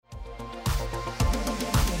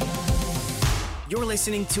You're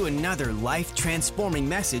listening to another life-transforming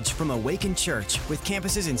message from Awaken Church with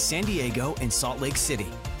campuses in San Diego and Salt Lake City.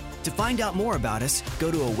 To find out more about us,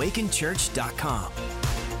 go to awakenchurch.com.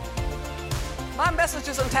 My message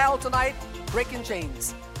is entitled tonight, Breaking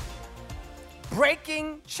Chains.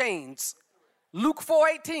 Breaking Chains. Luke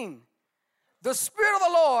 4:18. The Spirit of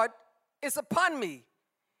the Lord is upon me,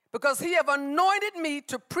 because he have anointed me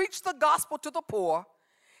to preach the gospel to the poor.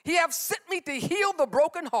 He have sent me to heal the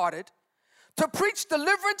brokenhearted, to preach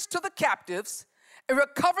deliverance to the captives, a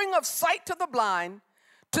recovering of sight to the blind,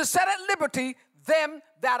 to set at liberty them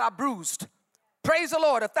that are bruised. Praise the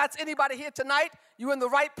Lord. If that's anybody here tonight, you're in the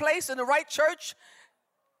right place, in the right church.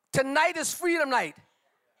 Tonight is freedom night.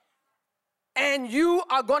 And you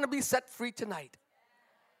are going to be set free tonight.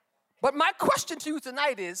 But my question to you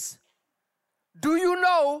tonight is, do you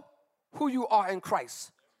know who you are in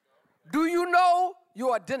Christ? Do you know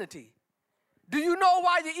your identity? Do you know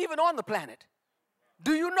why you're even on the planet?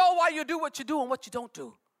 Do you know why you do what you do and what you don't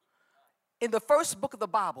do? In the first book of the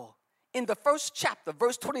Bible, in the first chapter,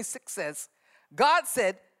 verse 26 says, God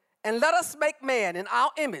said, and let us make man in our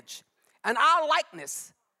image and our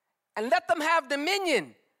likeness, and let them have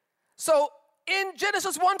dominion. So in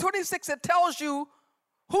Genesis 1:26, it tells you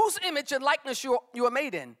whose image and likeness you are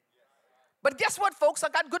made in. But guess what, folks? I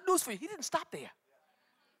got good news for you. He didn't stop there.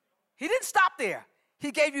 He didn't stop there.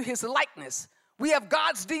 He gave you his likeness. We have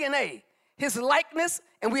God's DNA, his likeness,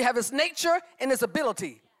 and we have his nature and his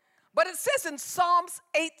ability. But it says in Psalms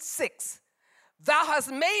 8:6, thou hast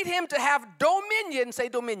made him to have dominion, say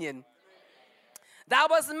dominion. Thou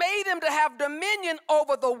hast made him to have dominion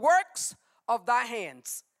over the works of thy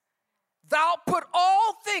hands. Thou put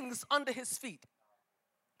all things under his feet.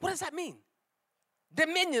 What does that mean?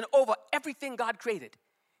 Dominion over everything God created.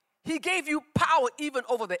 He gave you power even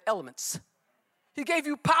over the elements. He gave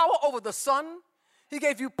you power over the sun. He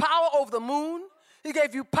gave you power over the moon. He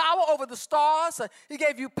gave you power over the stars. He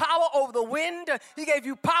gave you power over the wind. He gave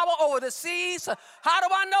you power over the seas. How do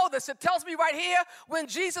I know this? It tells me right here, when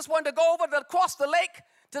Jesus wanted to go over across the lake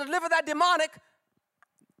to deliver that demonic,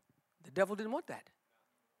 the devil didn't want that.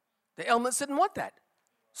 The elements didn't want that.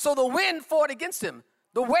 So the wind fought against him.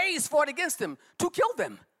 The waves fought against him to kill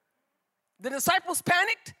them. The disciples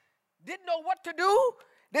panicked, didn't know what to do.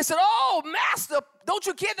 They said, oh, Master, don't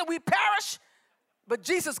you care that we perish? But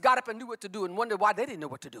Jesus got up and knew what to do and wondered why they didn't know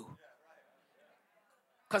what to do.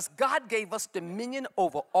 Because God gave us dominion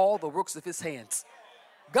over all the works of his hands.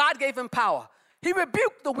 God gave him power. He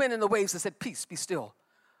rebuked the wind and the waves and said, peace, be still.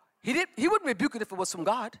 He wouldn't rebuke it if it was from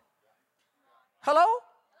God. Hello?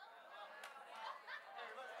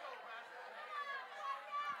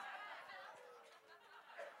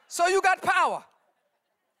 So you got power.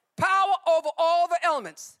 Power over all the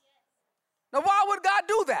elements. Now, why would God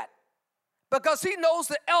do that? Because he knows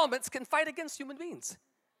the elements can fight against human beings.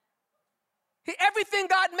 Everything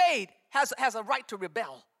God made has a right to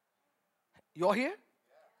rebel. You're here?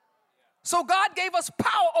 So God gave us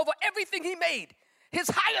power over everything he made. His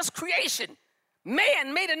highest creation,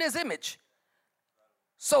 man made in his image.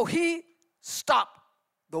 So he stopped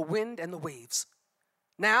the wind and the waves.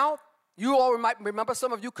 Now, you all might remember,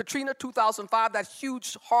 some of you, Katrina, 2005, that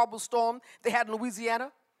huge, horrible storm they had in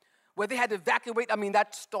Louisiana, where they had to evacuate. I mean,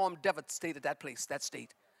 that storm devastated that place, that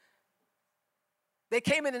state. They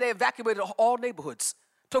came in and they evacuated all neighborhoods.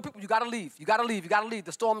 Told people, you got to leave, you got to leave, you got to leave.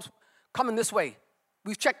 The storm's coming this way.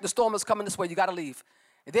 We've checked, the storm is coming this way, you got to leave.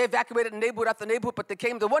 And they evacuated neighborhood after neighborhood, but they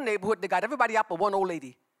came to one neighborhood, they got everybody out but one old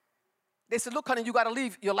lady. They said, look, honey, you got to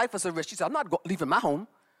leave. Your life is at risk. She said, I'm not leaving my home.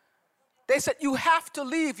 They said, you have to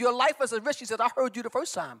leave. Your life is at risk. She said, I heard you the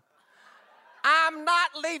first time. I'm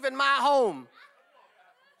not leaving my home.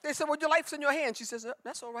 They said, well, your life's in your hands. She says,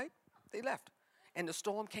 that's all right. They left. And the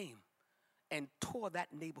storm came and tore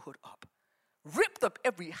that neighborhood up, ripped up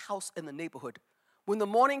every house in the neighborhood. When the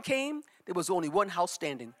morning came, there was only one house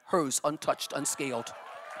standing, hers, untouched, unscaled.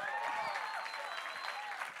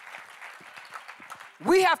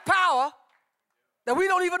 We have power that we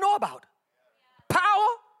don't even know about. Power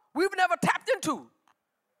we've never tapped into.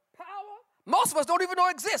 Power most of us don't even know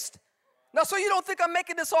exists. Now, so you don't think I'm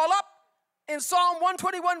making this all up? In Psalm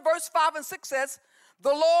 121, verse 5 and 6 says, the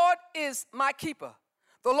Lord is my keeper.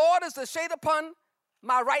 The Lord is the shade upon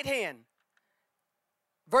my right hand.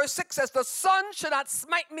 Verse 6 says, the sun shall not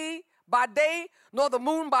smite me by day, nor the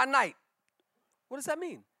moon by night. What does that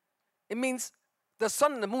mean? It means the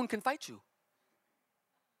sun and the moon can fight you.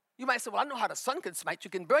 You might say, well, I know how the sun can smite you,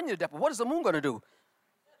 can burn you to death, but what is the moon going to do?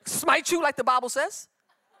 Smite you like the Bible says?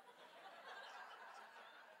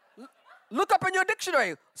 Look up in your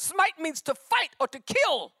dictionary. Smite means to fight or to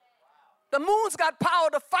kill. The moon's got power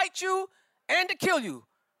to fight you and to kill you.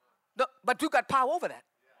 No, but you got power over that.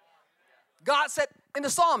 God said in the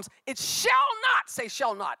Psalms, it shall not, say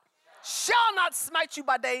shall not smite you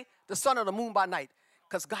by day, the sun or the moon by night,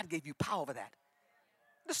 because God gave you power over that.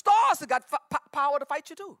 The stars have got power to fight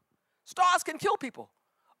you too. Stars can kill people.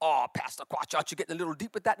 Oh, Pastor Kwacha, aren't you getting a little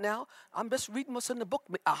deep with that now? I'm just reading what's in the book.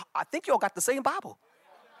 I think you all got the same Bible.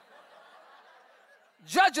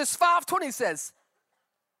 Judges 5:20 says,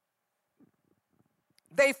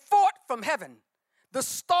 they fought from heaven. The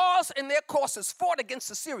stars in their courses fought against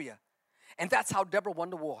Assyria. And that's how Deborah won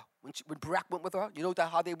the war. When Barak went with her, you know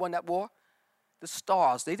how they won that war? The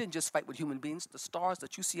stars, they didn't just fight with human beings. The stars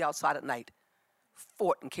that you see outside at night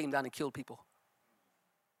fought and came down and killed people.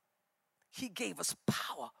 He gave us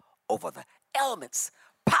power over the elements,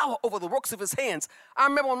 power over the works of his hands. I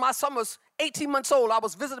remember when my son was 18 months old, I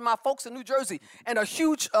was visiting my folks in New Jersey, and a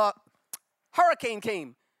huge hurricane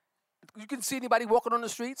came. You couldn't see anybody walking on the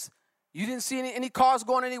streets. You didn't see any cars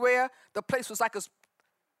going anywhere. The place was like it's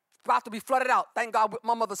about to be flooded out. Thank God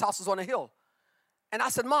my mother's house was on a hill. And I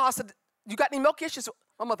said, Ma, you got any milk here? She said,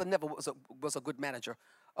 my mother never was a good manager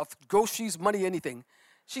of groceries, money, anything.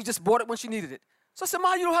 She just bought it when she needed it. So I said,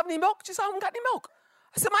 Ma, you don't have any milk? She said, I don't got any milk.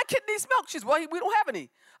 I said, my kid needs milk. She said, well, we don't have any.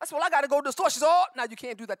 I said, well, I got to go to the store. She said, oh, no, you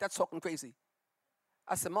can't do that. That's talking crazy.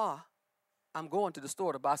 I said, Ma, I'm going to the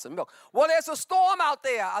store to buy some milk. Well, there's a storm out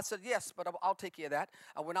there. I said, yes, but I'll take care of that.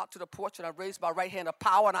 I went out to the porch and I raised my right hand of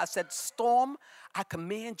power and I said, storm, I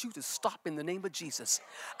command you to stop in the name of Jesus.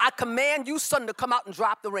 I command you, sun, to come out and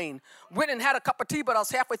drop the rain. Went and had a cup of tea, but I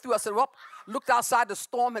was halfway through. I said, well, looked outside. The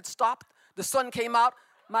storm had stopped. The sun came out.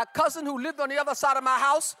 My cousin who lived on the other side of my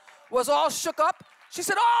house was all shook up. She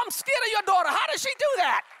said, oh, I'm scared of your daughter. How does she do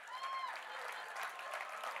that?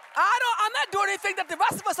 I'm not doing anything that the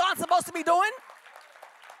rest of us aren't supposed to be doing.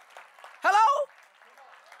 Hello?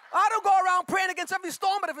 I don't go around praying against every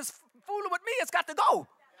storm, but if it's fooling with me, it's got to go.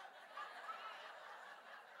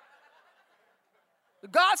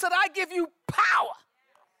 God said, I give you power.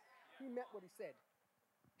 He meant what he said.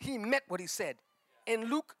 He meant what he said. In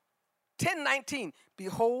Luke 10:19,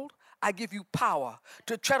 behold, I give you power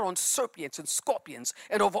to tread on serpents and scorpions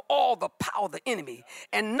and over all the power of the enemy,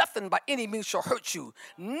 and nothing by any means shall hurt you.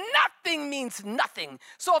 Nothing means nothing.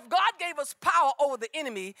 So if God gave us power over the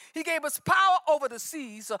enemy, he gave us power over the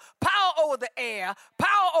seas, power over the air,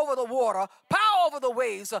 power over the water, power over the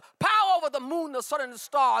waves, power over the moon, the sun, and the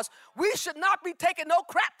stars. We should not be taking no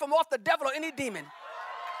crap from off the devil or any demon.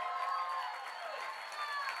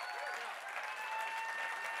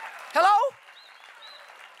 Hello?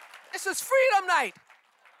 This is freedom night.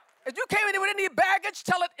 If you came in with any baggage,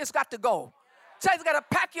 tell it it's got to go. Tell it it's got to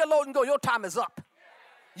pack your load and go. Your time is up.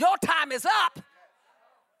 Your time is up.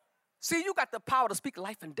 See, you got the power to speak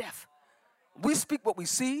life and death. We speak what we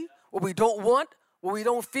see, what we don't want, what we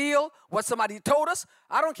don't feel, what somebody told us.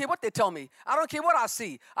 I don't care what they tell me. I don't care what I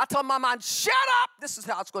see. I tell my mind, shut up. This is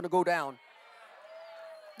how it's going to go down.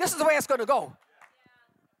 This is the way it's going to go.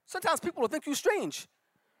 Sometimes people will think you're strange.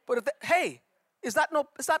 But hey, it's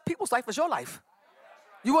not people's life, it's your life.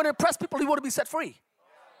 You want to impress people, you want to be set free.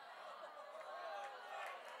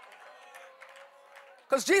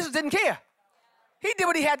 Because Jesus didn't care. He did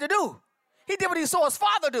what he had to do. He did what he saw his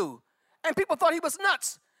Father do. And people thought he was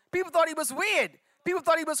nuts. People thought he was weird. People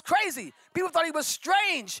thought he was crazy. People thought he was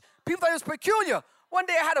strange. People thought he was peculiar. One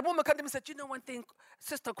day I had a woman come to me and said, you know one thing,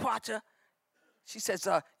 Sister Kwacha? She says,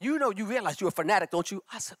 you realize you're a fanatic, don't you?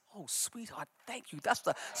 I said, oh, sweetheart, thank you. That's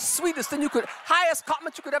the sweetest thing highest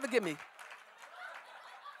compliment you could ever give me.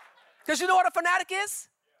 Because you know what a fanatic is?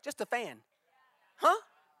 Just a fan. Huh?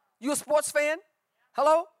 You a sports fan?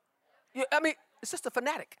 Hello? It's just a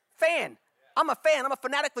fanatic. Fan. I'm a fan. I'm a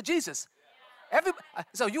fanatic for Jesus.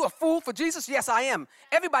 So you a fool for Jesus? Yes, I am.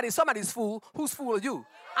 Somebody's fool. Whose fool are you?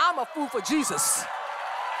 I'm a fool for Jesus.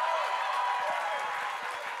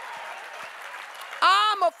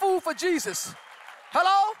 I'm a fool for Jesus.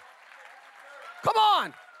 Hello? Come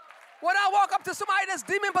on. When I walk up to somebody that's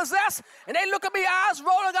demon-possessed and they look at me, eyes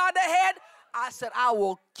rolling out their head, I said, I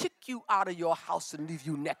will kick you out of your house and leave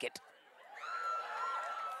you naked.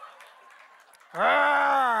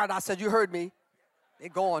 And I said, you heard me. They're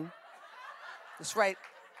gone. That's right.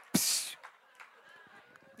 Psh.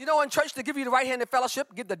 You know, in church, they give you the right hand of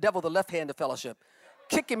fellowship, give the devil the left hand of fellowship.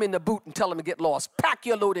 Kick him in the boot and tell him to get lost. Pack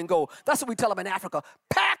your load and go. That's what we tell them in Africa.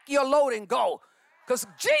 Pack your load and go. Because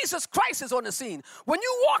Jesus Christ is on the scene. When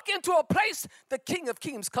you walk into a place, the King of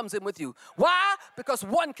Kings comes in with you. Why? Because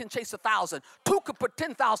 1 can chase 1,000. 2 can put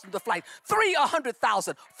 10,000 to flight. 3,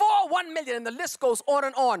 100,000. 4, 1 million. And the list goes on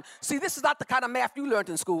and on. See, this is not the kind of math you learned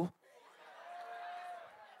in school.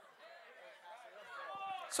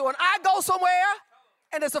 So when I go somewhere,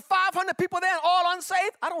 and there's 500 people there and all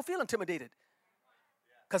unsaved, I don't feel intimidated.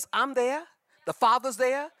 Because I'm there, the Father's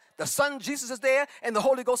there, the Son, Jesus, is there, and the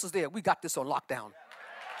Holy Ghost is there. We got this on lockdown.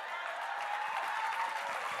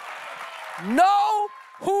 Know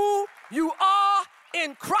who you are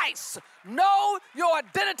in Christ. Know your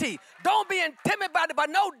identity. Don't be intimidated by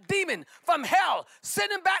no demon from hell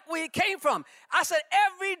sending back where he came from. I said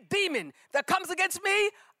every demon that comes against me,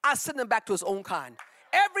 I send him back to his own kind.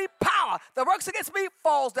 Every power that works against me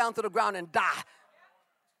falls down to the ground and die.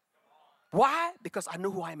 Why? Because I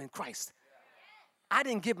know who I am in Christ. I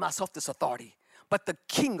didn't give myself this authority, but the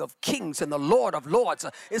King of Kings and the Lord of Lords.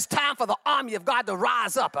 It's time for the army of God to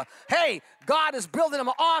rise up. Hey, God is building an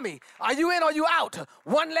army. Are you in or you out?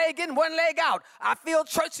 One leg in, one leg out. I feel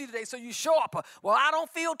churchy today, so you show up. Well, I don't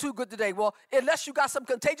feel too good today. Well, unless you got some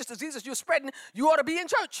contagious diseases you're spreading, you ought to be in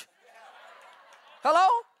church. Hello?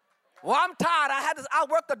 Well, I'm tired. I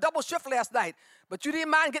worked a double shift last night. But you didn't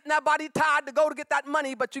mind getting that body tired to go to get that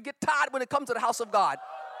money, but you get tired when it comes to the house of God.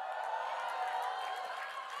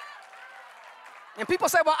 And people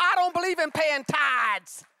say, well, I don't believe in paying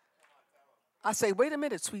tithes. I say, wait a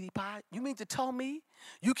minute, sweetie pie. You mean to tell me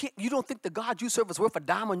you don't think the God you serve is worth a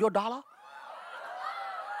dime on your dollar?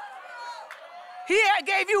 He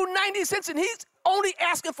gave you 90 cents and he's only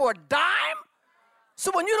asking for a dime?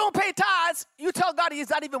 So when you don't pay tithes, you tell God he's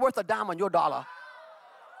not even worth a dime on your dollar.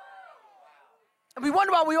 And we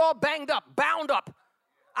wonder why we all banged up, bound up.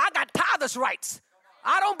 I got tithers' rights.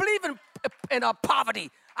 I don't believe in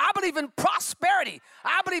poverty. I believe in prosperity.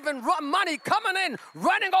 I believe in money coming in,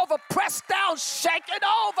 running over, pressed down, shaken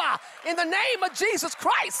over in the name of Jesus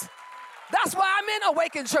Christ. That's why I'm in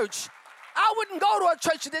Awaken Church. I wouldn't go to a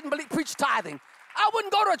church that didn't preach tithing. I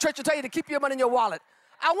wouldn't go to a church to tell you to keep your money in your wallet.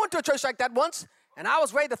 I went to a church like that once, and I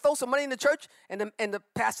was ready to throw some money in the church, and the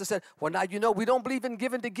pastor said, well, now, you know, we don't believe in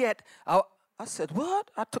giving to get. I said, what?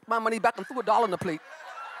 I took my money back and threw $1 in the plate.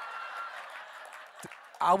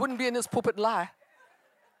 I wouldn't be in this pulpit and lie.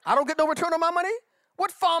 I don't get no return on my money.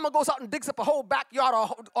 What farmer goes out and digs up a whole backyard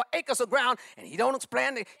or acres of ground and he don't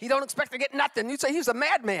expect to get nothing? You say he's a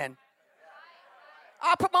madman.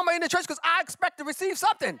 I put my money in the church because I expect to receive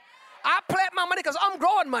something. I plant my money because I'm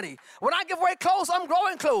growing money. When I give away clothes, I'm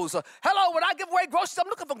growing clothes. Hello, when I give away groceries, I'm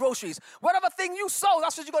looking for groceries. Whatever thing you sow,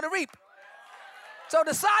 that's what you're going to reap. So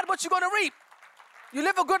decide what you're going to reap. You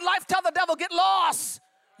live a good life, tell the devil, get lost.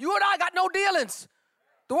 You and I got no dealings.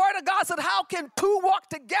 The word of God said, how can two walk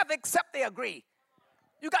together except they agree?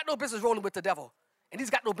 You got no business rolling with the devil, and he's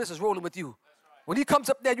got no business rolling with you. When he comes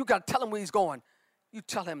up there, you got to tell him where he's going. You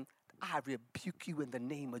tell him, I rebuke you in the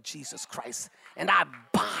name of Jesus Christ, and I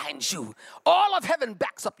bind you. All of heaven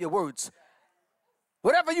backs up your words.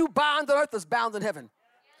 Whatever you bind on earth is bound in heaven.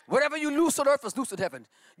 Whatever you loose on earth is loose in heaven.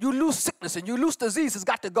 You loose sickness and you loose disease, it's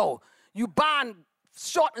got to go. You bind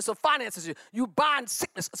shortness of finances, you bind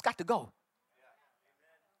sickness, it's got to go.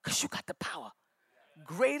 Because you got the power.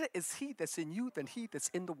 Greater is he that's in you than he that's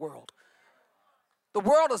in the world. The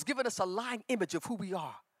world has given us a lying image of who we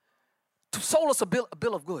are. Sold us a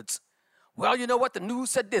bill of goods. Well, you know what? The news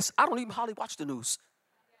said this. I don't even hardly watch the news.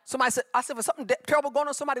 I said, if there's something terrible going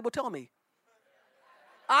on, somebody will tell me.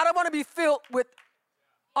 I don't want to be filled with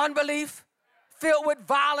unbelief, filled with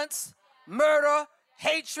violence, murder,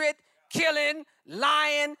 hatred, killing,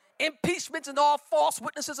 lying, impeachments and all false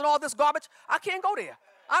witnesses and all this garbage. I can't go there.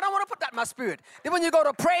 I don't want to put that in my spirit. Then when you go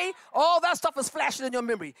to pray, all that stuff is flashing in your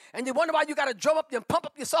memory. And you wonder why you got to drum up and pump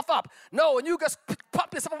up yourself up. No, and you just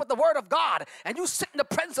pump yourself up with the word of God. And you sit in the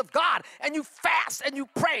presence of God. And you fast and you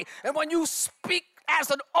pray. And when you speak as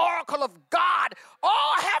an oracle of God,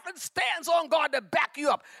 all heaven stands on God to back you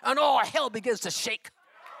up. And all hell begins to shake.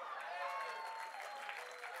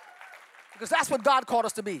 Because that's what God called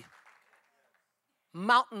us to be.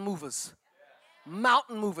 Mountain movers.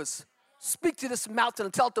 Mountain movers. Speak to this mountain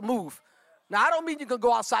and tell it to move. Now, I don't mean you can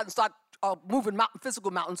go outside and start moving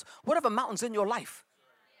physical mountains. Whatever mountain's in your life.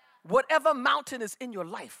 Whatever mountain is in your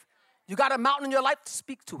life. You got a mountain in your life,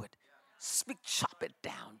 speak to it. Speak, chop it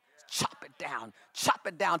down. Chop it down. Chop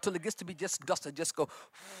it down till it gets to be just dust and just go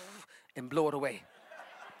and blow it away.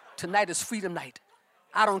 Tonight is freedom night.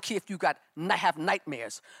 I don't care if you have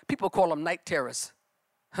nightmares. People call them night terrors.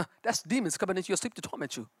 That's demons coming into your sleep to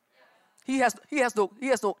torment you. He has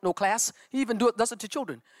no class. He even does it to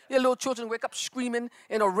children. Little children wake up screaming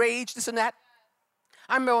in a rage, this and that.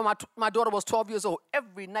 I remember when my daughter was 12 years old.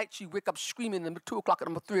 Every night she'd wake up screaming at 2 o'clock,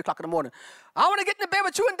 3 o'clock in the morning. I want to get in the bed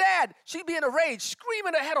with you and Dad. She'd be in a rage,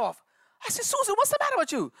 screaming her head off. I said, Susan, what's the matter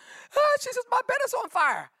with you? She says, my bed is on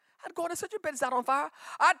fire. I'd go in and said, your bed's not on fire.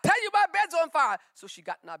 I tell you, my bed's on fire. So she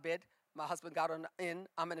got in our bed. My husband got in.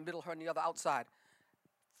 I'm in the middle, her on the other outside.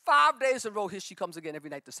 5 days in a row, here she comes again every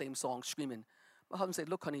night, the same song, screaming. My husband said,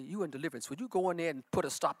 look, honey, you in deliverance. Would you go in there and put a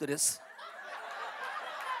stop to this?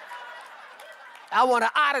 I want her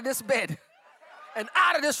out of this bed and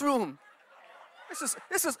out of this room.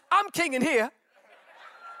 I'm king in here.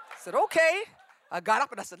 I said, okay. I got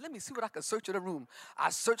up and I said, let me see what I can search in the room. I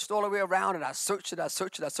searched all the way around and I searched.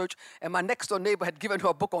 And my next door neighbor had given her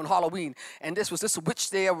a book on Halloween. And this was this witch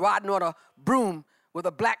there riding on a broom with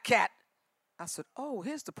a black cat. I said, oh,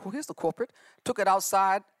 here's the culprit. Took it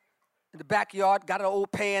outside in the backyard, got an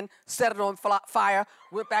old pan, set it on fire,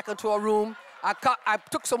 went back into a room. I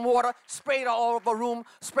took some water, sprayed all over the room,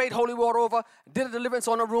 sprayed holy water over, did a deliverance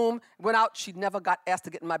on the room, went out. She never got asked to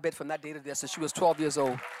get in my bed from that day to this, since she was 12 years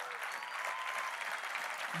old.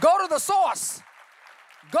 Go to the source.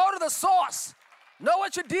 Go to the source. Know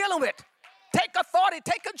what you're dealing with. Take authority.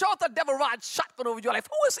 Take control. The devil rides shotgun over your life.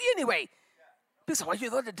 Who is he anyway? People say, well,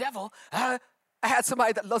 you're the devil. I had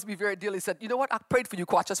somebody that loves me very dearly said, you know what? I prayed for you,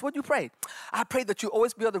 Kwacha. I said, what did you pray? I prayed that you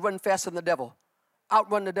always be able to run faster than the devil.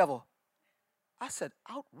 Outrun the devil. I said,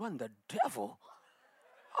 outrun the devil?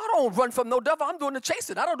 I don't run from no devil. I'm doing the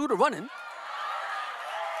chasing. I don't do the running.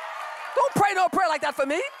 Don't pray no prayer like that for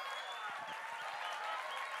me.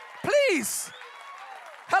 Please.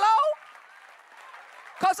 Hello?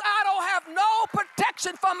 Because I don't have no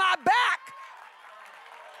protection for my back.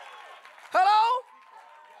 Hello?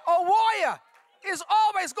 A warrior is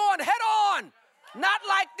always going head on. Not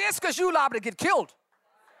like this because you're liable to get killed.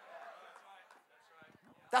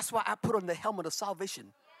 That's why I put on the helmet of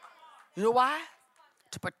salvation. You know why?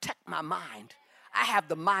 To protect my mind. I have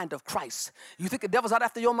the mind of Christ. You think the devil's out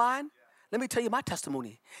after your mind? Let me tell you my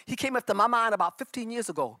testimony. He came after my mind about 15 years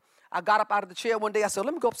ago. I got up out of the chair one day. I said,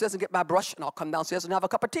 let me go upstairs and get my brush, and I'll come downstairs and have a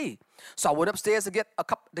cup of tea. So I went upstairs to get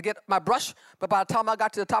my brush, but by the time I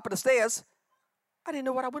got to the top of the stairs, I didn't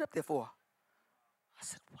know what I went up there for. I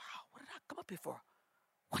said, wow, what did I come up here for?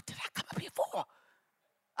 What did I come up here for?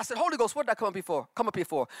 I said, Holy Ghost, what did I come up here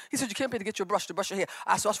for? He said, you came here to get your brush to brush your hair.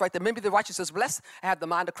 I said, that's right there. Maybe the righteous is blessed. I have the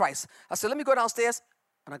mind of Christ. I said, let me go downstairs.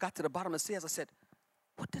 And I got to the bottom of the stairs. I said,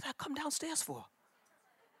 what did I come downstairs for?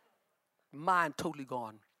 Mind totally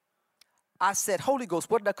gone. I said, Holy Ghost,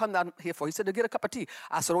 what did I come down here for? He said, to get a cup of tea.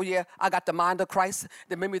 I said, oh, yeah, I got the mind of Christ.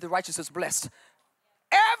 The memory of the righteous is blessed.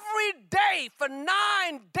 Every day for 9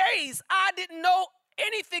 days, I didn't know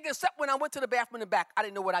anything except when I went to the bathroom and back. I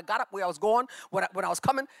didn't know when I got up, where I was going, when I was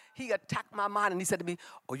coming. He attacked my mind, and he said to me,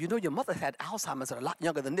 oh, you know your mother had Alzheimer's at a lot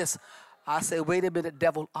younger than this. I said, wait a minute,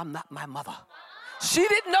 devil, I'm not my mother. She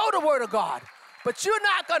didn't know the word of God, but you're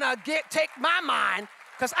not going to take my mind,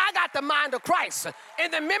 because I got the mind of Christ,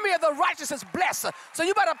 and the memory of the righteous is blessed. So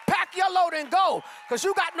you better pack your load and go, because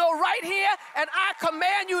you got no right here, and I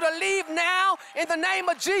command you to leave now in the name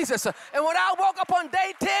of Jesus. And when I woke up on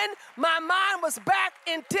day 10, my mind was back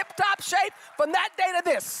in tip-top shape from that day to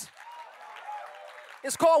this.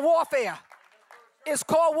 It's called warfare. It's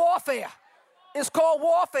called warfare. It's called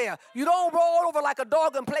warfare. You don't roll over like a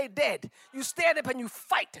dog and play dead. You stand up and you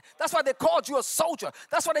fight. That's why they called you a soldier.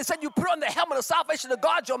 That's why they said you put on the helmet of salvation to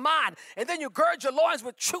guard your mind. And then you gird your loins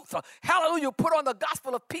with truth. Hallelujah. You put on the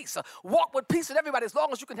gospel of peace. Walk with peace with everybody as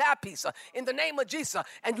long as you can have peace. In the name of Jesus.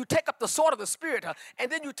 And you take up the sword of the Spirit. And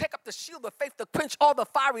then you take up the shield of faith to quench all the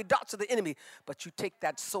fiery darts of the enemy. But you take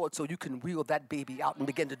that sword so you can wheel that baby out and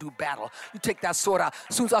begin to do battle. You take that sword out.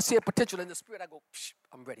 As soon as I see a potential in the Spirit, I go,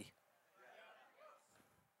 I'm ready.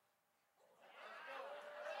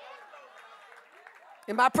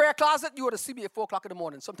 In my prayer closet, you ought to see me at 4 o'clock in the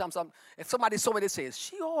morning. Sometimes if somebody saw me, they say, is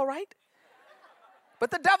she all right? But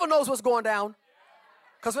the devil knows what's going down.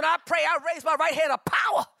 Because when I pray, I raise my right hand of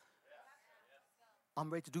power. I'm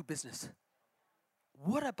ready to do business.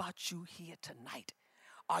 What about you here tonight?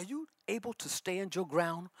 Are you able to stand your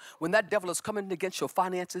ground when that devil is coming against your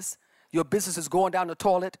finances? Your business is going down the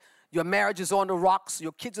toilet. Your marriage is on the rocks.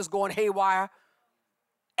 Your kids is going haywire.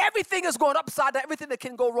 Everything is going upside down. Everything that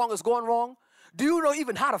can go wrong is going wrong. Do you know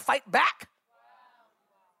even how to fight back?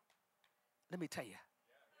 Let me tell you.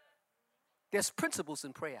 There's principles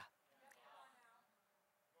in prayer.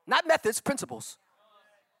 Not methods, principles.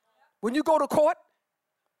 When you go to court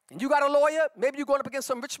and you got a lawyer, maybe you're going up against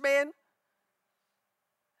some rich man,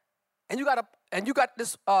 and you got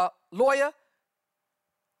this lawyer.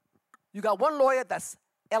 You got one lawyer that's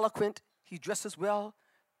eloquent. He dresses well.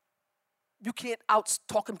 You can't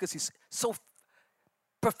out-talk him because he's so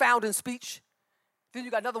profound in speech. Then you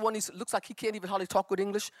got another one, looks like he can't even hardly talk good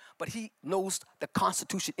English, but he knows the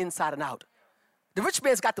Constitution inside and out. The rich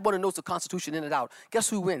man's got the one who knows the Constitution in and out. Guess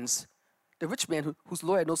who wins? The rich man whose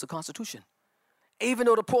lawyer knows the Constitution. Even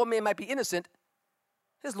though the poor man might be innocent,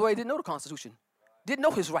 his lawyer didn't know the Constitution, didn't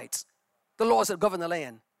know his rights, the laws that govern the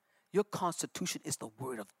land. Your constitution is the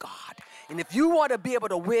word of God. And if you want to be able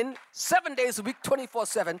to win 7 days a week,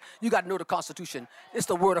 24/7, you got to know the constitution. It's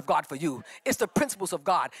the word of God for you. It's the principles of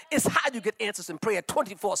God. It's how you get answers in prayer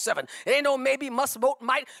 24/7. It ain't no maybe, must, vote,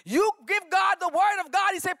 might. You give God the word of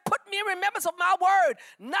God. He said, put me in remembrance of my word,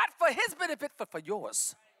 not for his benefit, but for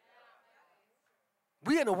yours.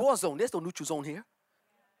 We in a war zone. There's no neutral zone here.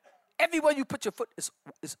 Everywhere you put your foot is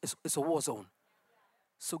a war zone.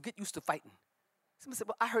 So get used to fighting. Somebody said,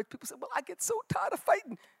 well, I heard people say, well, I get so tired of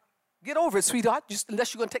fighting. Get over it, sweetheart,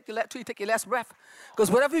 unless you're going to take till you take your last breath.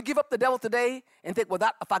 Because whatever you give up the devil today and think, well,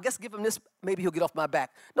 if I just give him this, maybe he'll get off my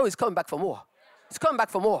back. No, he's coming back for more. He's coming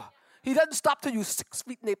back for more. He doesn't stop till you 6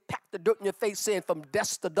 feet and they pack the dirt in your face saying from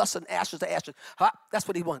dust to dust and ashes to ashes. Huh? That's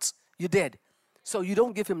what he wants. You're dead. So you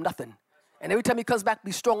don't give him nothing. And every time he comes back,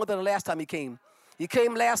 be stronger than the last time he came. He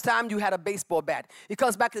came last time, you had a baseball bat. He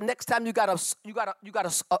comes back the next time, you got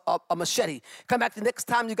a machete. Come back the next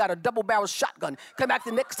time, you got a double-barrel shotgun. Come back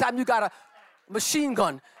the next time, you got a machine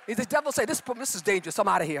gun. The devil say, this is dangerous. I'm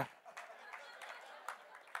out of here.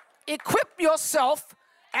 Equip yourself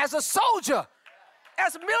as a soldier,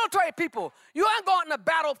 as military people. You ain't going in the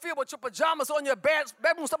battlefield with your pajamas on your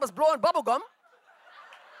bedroom, someone's blowing bubble gum.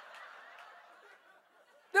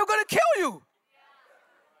 They're going to kill you.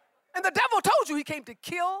 And the devil told you he came to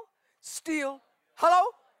kill, steal,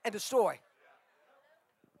 and destroy.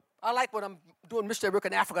 I like when I'm doing missionary work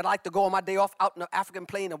in Africa. I like to go on my day off out in the African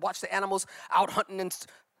plain and watch the animals out hunting.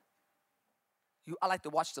 I like to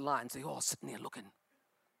watch the lions. They're all sitting there looking.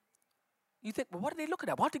 You think, well, what are they looking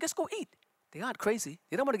at? Why don't they just go eat? They aren't crazy.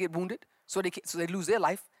 They don't want to get wounded, so they lose their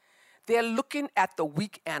life. They're looking at the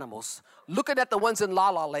weak animals, looking at the ones in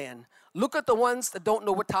La La Land. Look at the ones that don't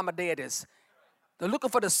know what time of day it is. They're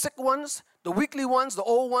looking for the sick ones, the weakly ones, the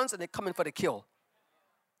old ones, and they're coming for the kill.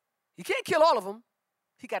 You can't kill all of them.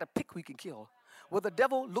 He got to pick who he can kill. Well, the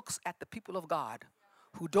devil looks at the people of God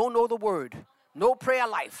who don't know the word, no prayer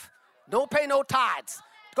life, don't pay no tithes,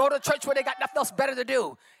 go to church where they got nothing else better to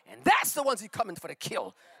do. And that's the ones he coming for the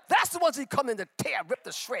kill. That's the ones he coming to tear, rip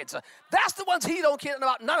the shreds. That's the ones he don't care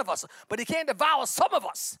about none of us, but he can't devour some of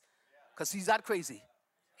us because he's not crazy.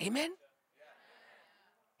 Amen?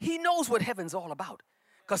 He knows what heaven's all about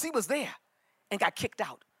because he was there and got kicked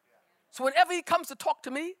out. So whenever he comes to talk to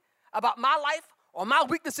me about my life or my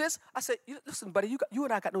weaknesses, I say, listen, buddy, you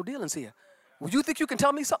and I got no dealings here. Well, you think you can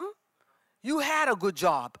tell me something? You had a good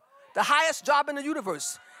job, the highest job in the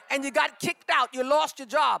universe, and you got kicked out. You lost your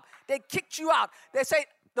job. They kicked you out. They say,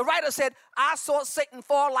 the writer said, I saw Satan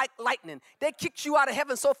fall like lightning. They kicked you out of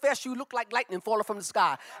heaven so fast you look like lightning falling from the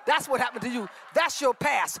sky. That's what happened to you. That's your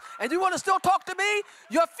past. And you want to still talk to me?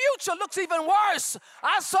 Your future looks even worse.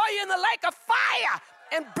 I saw you in the lake of fire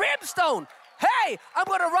and brimstone. Hey, I'm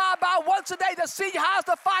going to ride by once a day to see how's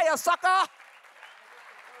the fire, sucker.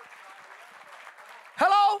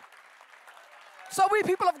 Hello? So we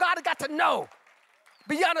people of God have got to know,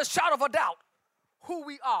 beyond a shadow of a doubt, who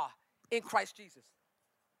we are in Christ Jesus.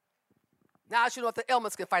 Now you know that the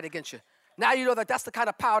elements can fight against you. Now you know that that's the kind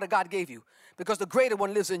of power that God gave you because the greater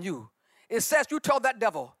one lives in you. It says you told that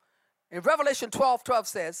devil. In Revelation 12:12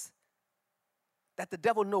 says that the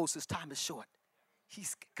devil knows his time is short.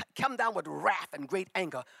 He's come down with wrath and great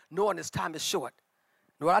anger, knowing his time is short.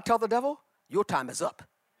 You know what I tell the devil? Your time is up.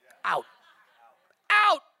 Out.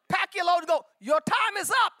 Out. Pack your load and go. Your time is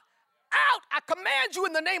up. Out. I command you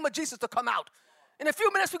in the name of Jesus to come out. In a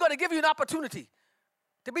few minutes, we're going to give you an opportunity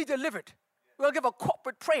to be delivered. We're going to give a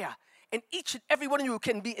corporate prayer, and each and every one of you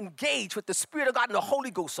can be engaged with the Spirit of God and the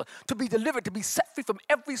Holy Ghost to be delivered, to be set free from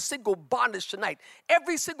every single bondage tonight.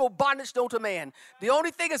 Every single bondage known to man. The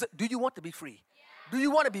only thing is, do you want to be free? Do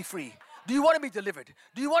you want to be free? Do you want to be delivered?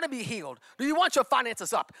 Do you want to be healed? Do you want your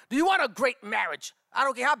finances up? Do you want a great marriage? I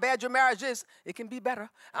don't care how bad your marriage is. It can be better.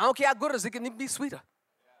 I don't care how good it is. It can even be sweeter.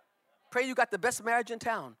 Pray you got the best marriage in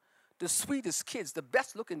town, the sweetest kids, the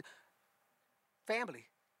best-looking family,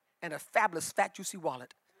 and a fabulous, fat, juicy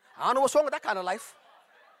wallet. I don't know what's wrong with that kind of life.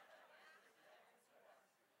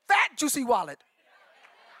 Fat, juicy wallet.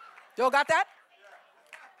 Y'all got that?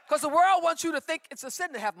 Because the world wants you to think it's a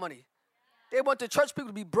sin to have money. They want the church people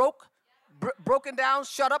to be broken down,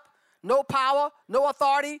 shut up, no power, no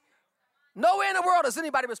authority. Nowhere in the world does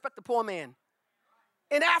anybody respect the poor man.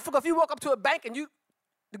 In Africa, if you walk up to a bank and you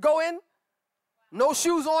go in, no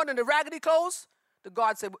shoes on and the raggedy clothes, the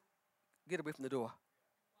guard said, get away from the door.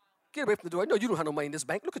 Get away from the door. No, you don't have no money in this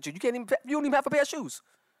bank. Look at you. You don't even have a pair of shoes.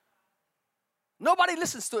 Nobody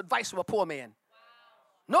listens to advice from a poor man.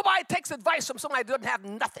 Nobody takes advice from somebody that doesn't have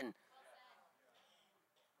nothing.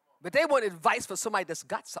 But they want advice from somebody that's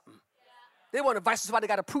got something. They want advice from somebody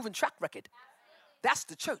that got a proven track record. That's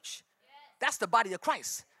the church. That's the body of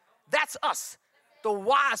Christ. That's us, the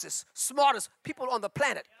wisest, smartest people on the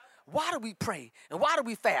planet. Why do we pray and why do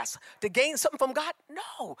we fast? To gain something from God?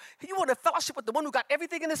 No. You want to fellowship with the one who got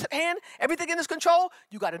everything in his hand, everything in his control?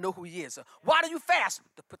 You got to know who he is. Why do you fast?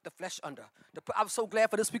 To put the flesh under. I'm so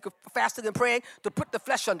glad for this week of fasting and praying, to put the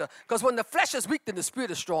flesh under. Because when the flesh is weak, then the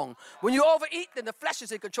spirit is strong. When you overeat, then the flesh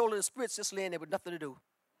is in control and the spirit's just laying there with nothing to do.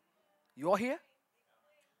 You all here?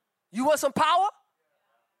 You want some power?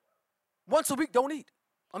 Once a week, don't eat.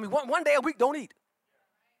 I mean, one day a week, don't eat.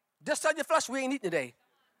 Just tell your flesh, we ain't eating today.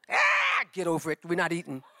 Get over it. We're not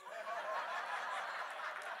eating.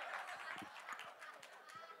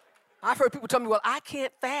 I've heard people tell me, well, I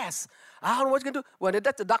can't fast. I don't know what you're going to do. Well, they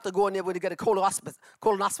let the doctor go in there when they get a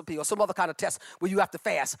colonoscopy or some other kind of test where you have to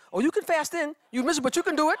fast. Or you can fast in. You're miserable, but you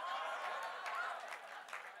can do it.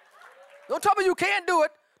 Don't tell me you can't do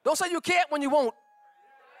it. Don't say you can't when you won't.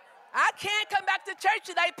 I can't come back to church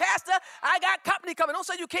today, Pastor. I got company coming. Don't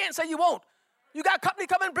say you can't, say you won't. You got company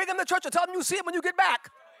coming, bring them to church and tell them you see it when you get back.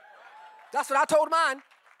 That's what I told mine.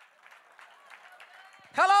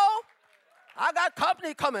 Hello? I got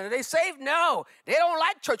company coming. Are they saved? No. They don't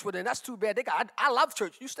like church with them. That's too bad. I love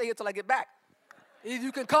church. You stay here till I get back. Either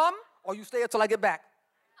you can come or you stay here till I get back.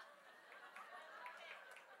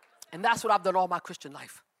 And that's what I've done all my Christian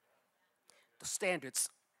life. The standards.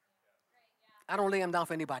 I don't lay them down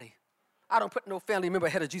for anybody. I don't put no family member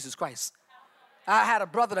ahead of Jesus Christ. I had a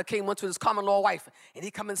brother that came once with his common law wife, and he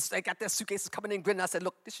got their suitcases coming in grinning. I said,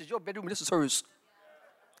 look, this is your bedroom, this is hers.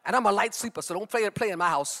 And I'm a light sleeper, so don't play in my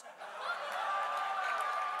house.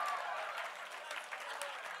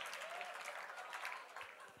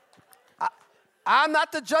 I'm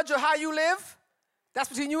not the judge of how you live. That's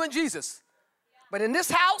between you and Jesus. But in this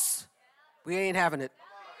house, we ain't having it.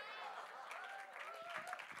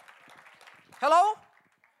 Hello?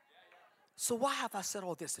 So why have I said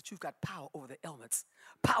all this? That you've got power over the elements,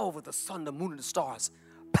 power over the sun, the moon, and the stars,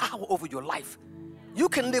 power over your life. You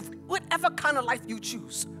can live whatever kind of life you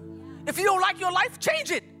choose. If you don't like your life, change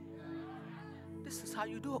it. This is how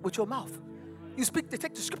you do it with your mouth. You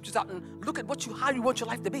take the scriptures out and look at how you want your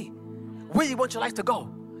life to be, where you want your life to go,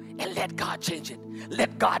 and let God change it.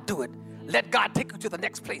 Let God do it. Let God take you to the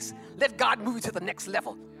next place. Let God move you to the next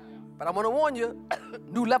level. But I want to warn you,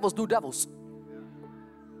 new levels, new devils.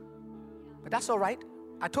 But that's all right.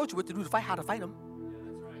 I told you what to do to fight, how to fight them.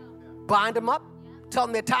 Bind them up. Tell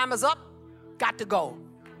them their time is up. Got to go.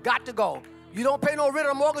 Got to go. You don't pay no rent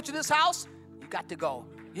or mortgage in this house. You got to go.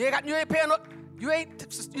 You're not living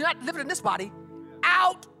in this body.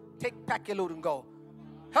 Out. Pack your load and go.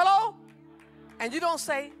 Hello? And you don't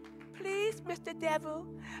say, please, Mr. Devil,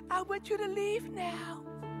 I want you to leave now.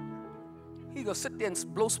 He's going to sit there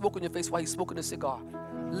and blow smoke in your face while he's smoking a cigar.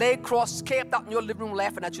 Leg crossed, camped out in your living room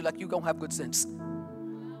laughing at you like you don't have good sense.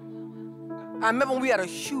 I remember when we had a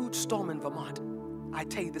huge storm in Vermont. I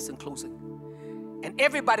tell you this in closing. And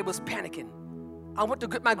everybody was panicking. I went to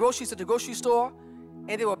get my groceries at the grocery store,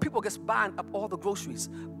 and there were people just buying up all the groceries,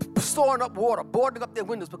 storing up water, boarding up their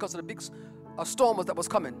windows because of the big storm that was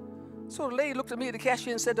coming. So the lady looked at me at the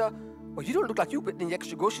cashier and said, well, you don't look like you put any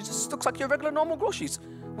extra groceries. This looks like your regular normal groceries.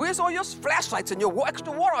 Where's all your flashlights and your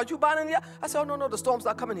extra water? Are you buying in here? I said, oh, no, the storm's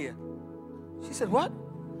not coming here. She said, what?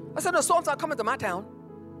 I said, the storm's not coming to my town.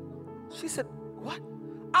 She said, what?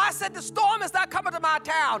 I said, the storm is not coming to my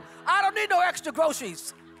town. I don't need no extra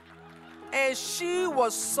groceries. And she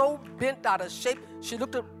was so bent out of shape, she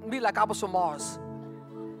looked at me like I was from Mars.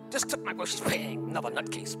 Just took my groceries, ping, another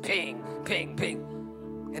nutcase, ping, ping, ping.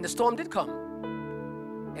 And the storm did come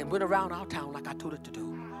and went around our town like I told it to do.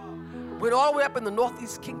 Went all the way up in the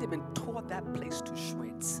Northeast Kingdom and tore that place to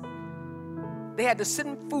shreds. They had to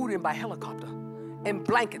send food in by helicopter and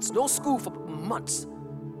blankets, no school for months.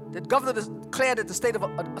 The governor declared it a state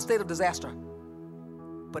of disaster.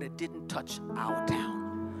 But it didn't touch our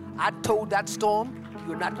town. I told that storm,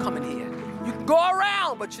 you're not coming here. You can go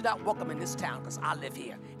around, but you're not welcome in this town because I live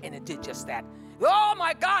here. And it did just that. Oh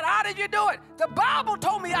my God, how did you do it? The Bible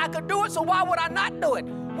told me I could do it, so why would I not do it?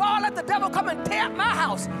 Why let the devil come and tear up my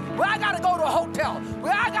house? Where I gotta go to a hotel,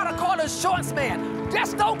 where I gotta call an insurance man.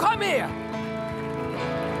 Just don't come here.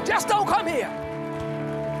 Just don't come here.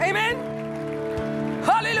 Amen?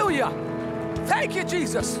 Hallelujah. Thank you,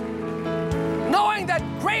 Jesus. Knowing that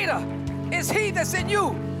greater is he that's in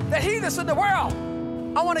you than he that's in the world.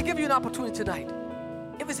 I want to give you an opportunity tonight.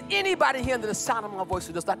 If there's anybody here under the sound of my voice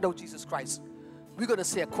who does not know Jesus Christ, we're going to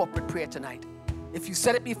say a corporate prayer tonight. If you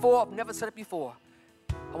said it before, I've never said it before,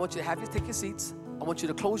 I want you to take your seats. I want you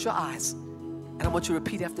to close your eyes, and I want you to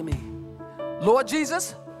repeat after me. Lord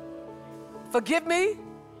Jesus, forgive me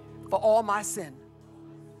for all my sin.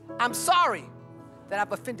 I'm sorry that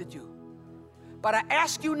I've offended you. But I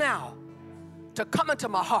ask you now to come into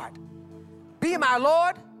my heart. Be my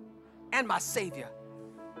Lord and my Savior.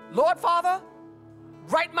 Lord Father,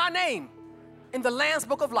 write my name in the Lamb's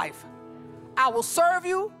Book of Life. I will serve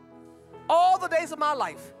you all the days of my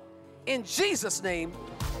life. In Jesus' name,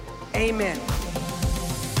 amen.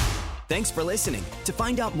 Thanks for listening. To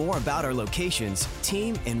find out more about our locations,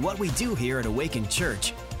 team, and what we do here at Awaken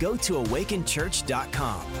Church, go to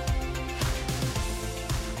awakenchurch.com.